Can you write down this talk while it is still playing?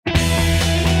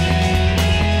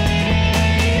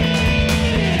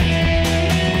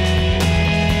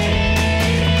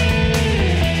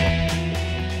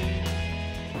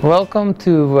Welcome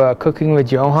to Cooking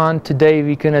with Johan. Today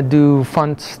we're gonna do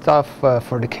fun stuff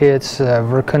for the kids.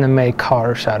 We're gonna make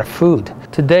cars out of food.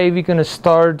 Today we're gonna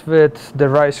start with the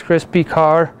Rice Crispie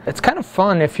car. It's kind of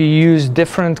fun if you use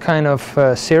different kind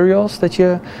of cereals that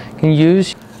you can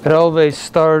use. It always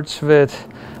starts with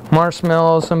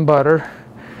marshmallows and butter.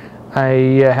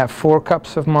 I have 4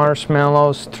 cups of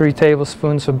marshmallows, 3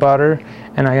 tablespoons of butter,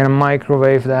 and I'm gonna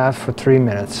microwave that for 3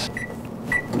 minutes.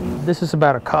 This is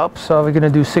about a cup, so we're gonna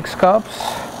do 6 cups.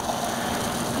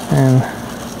 And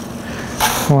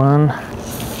 1.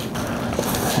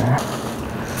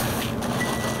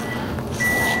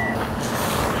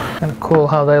 Kind of cool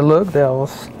how they look. They're all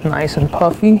nice and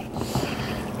puffy.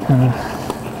 And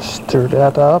stir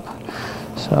that up.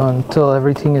 So until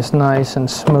everything is nice and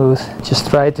smooth, just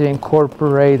try to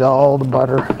incorporate all the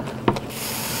butter.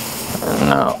 And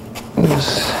now,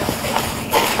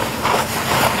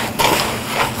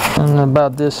 and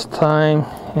about this time,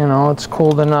 you know, it's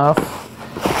cold enough.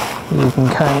 You can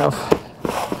kind of,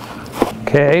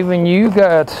 okay, when you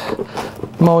got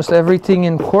most everything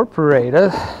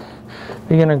incorporated,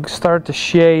 you're gonna start to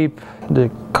shape the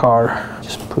car.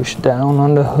 Just push down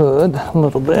on the hood a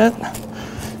little bit.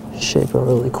 Shape a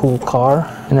really cool car.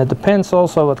 And it depends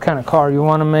also what kind of car you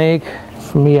want to make.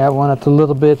 For me, I wanted a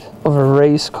little bit of a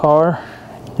race car.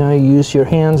 You know, you use your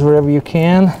hands wherever you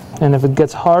can. And if it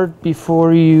gets hard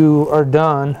before you are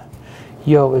done,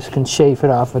 you always can shave it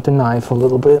off with a knife a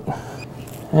little bit.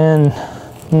 And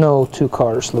no 2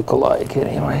 cars look alike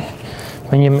anyway,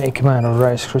 when you make them out of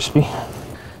Rice Crispie.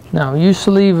 Now,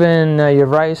 usually when your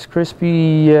Rice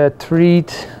Crispie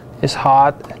treat is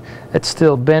hot, it's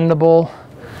still bendable.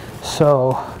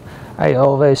 So I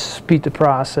always speed the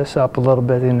process up a little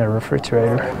bit in the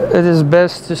refrigerator. It is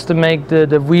best just to make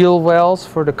the wheel wells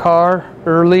for the car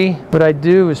early. What I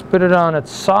do is put it on its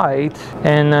side,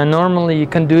 and normally you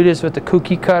can do this with the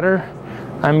cookie cutter.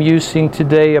 I'm using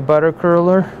today a butter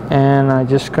curler, and I'm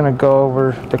just gonna go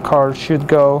where the car should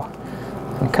go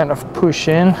and kind of push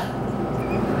in,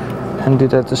 and do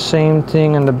that the same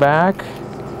thing in the back.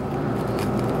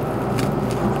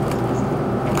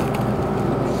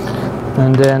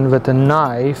 And then with a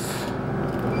knife,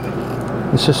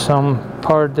 this is some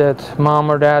part that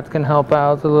mom or dad can help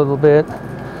out a little bit.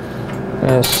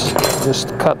 Yes,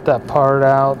 just cut that part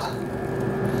out.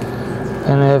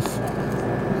 And if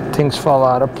things fall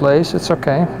out of place, it's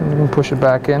okay. You can push it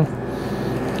back in.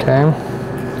 Okay.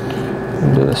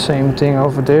 And do the same thing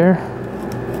over there.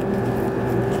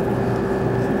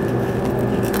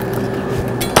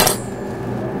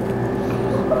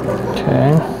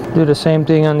 Okay. Do the same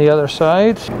thing on the other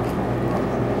side.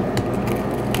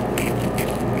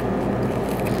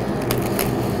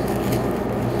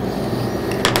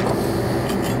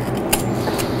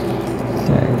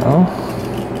 There you go.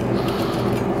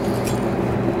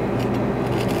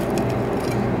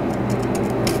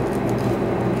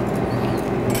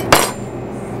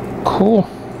 Cool.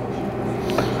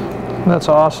 That's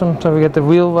awesome. So we get the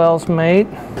wheel wells made.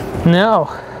 Now,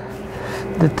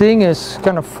 the thing is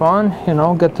kind of fun, you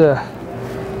know, get the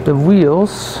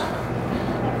wheels.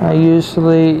 I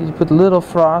usually put a little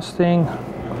frosting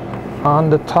on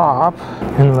the top,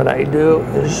 and what I do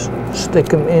is stick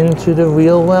them into the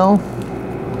wheel well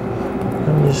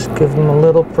and just give them a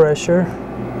little pressure,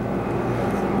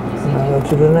 and I'll go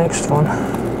to the next one.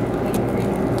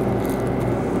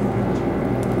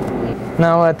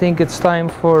 Now I think it's time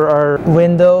for our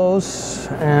windows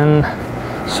and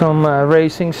some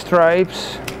racing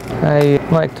stripes. I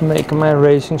like to make my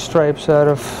racing stripes out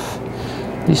of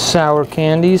these sour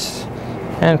candies.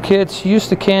 And kids, use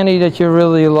the candy that you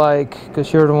really like,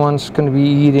 because you're the ones going to be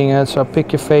eating it. So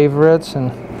pick your favorites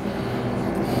and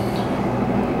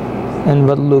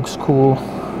what looks cool.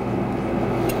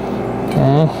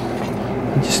 Okay,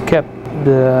 I just kept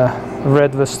the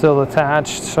red was still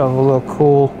attached, so it will look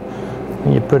cool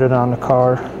when you put it on the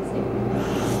car.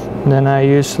 And then I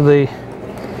usually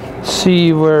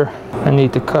see where I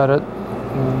need to cut it.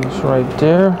 And it's right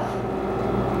there.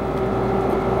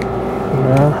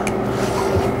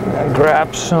 I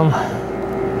grab some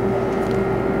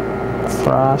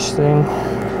frosting.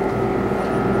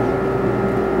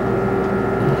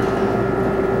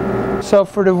 So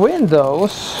for the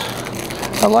windows,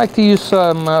 I like to use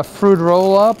some fruit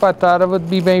roll-up. I thought it would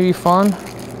be maybe fun.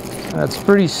 It's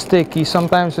pretty sticky.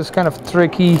 Sometimes it's kind of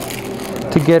tricky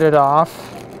to get it off.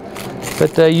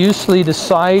 But usually the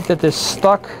side that is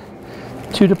stuck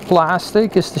to the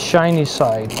plastic is the shiny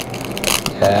side.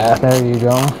 Yeah, there you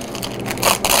go.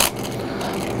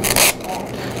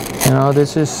 You know,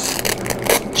 this is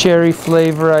cherry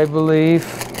flavor, I believe.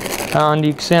 On the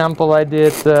example I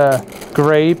did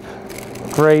grape,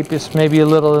 grape is maybe a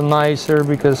little nicer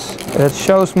because it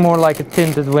shows more like a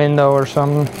tinted window or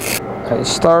something. I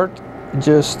start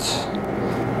just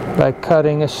by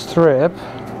cutting a strip,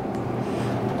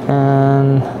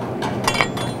 and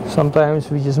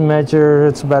sometimes we just measure,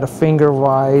 it's about a finger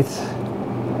wide.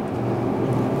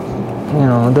 You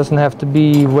know, it doesn't have to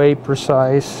be way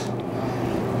precise.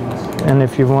 And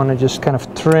if you want to just kind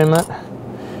of trim it,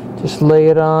 just lay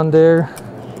it on there,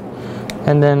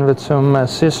 and then with some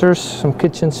scissors, some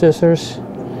kitchen scissors,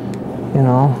 you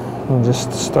know, and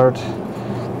just start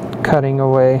cutting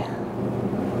away.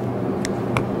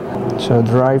 So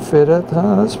dry fit it,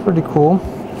 that's pretty cool.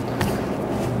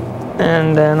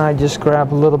 And then I just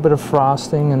grab a little bit of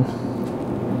frosting and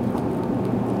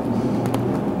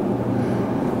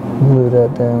glue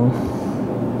that down.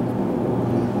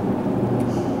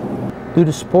 Do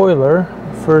the spoiler.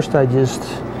 First I just,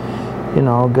 you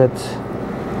know, get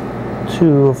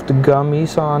 2 of the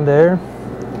gummies on there.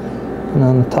 And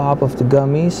on top of the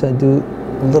gummies I do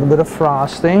a little bit of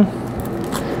frosting.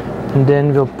 And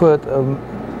then we'll put a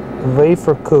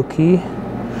wafer cookie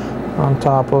on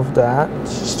top of that,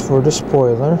 just for the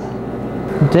spoiler.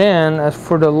 Then as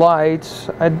for the lights,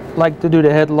 I'd like to do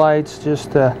the headlights,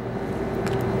 just the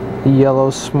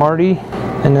yellow Smartie,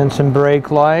 and then some brake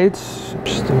lights,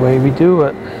 just the way we do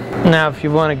it. Now if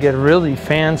you want to get really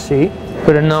fancy,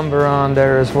 put a number on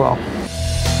there as well.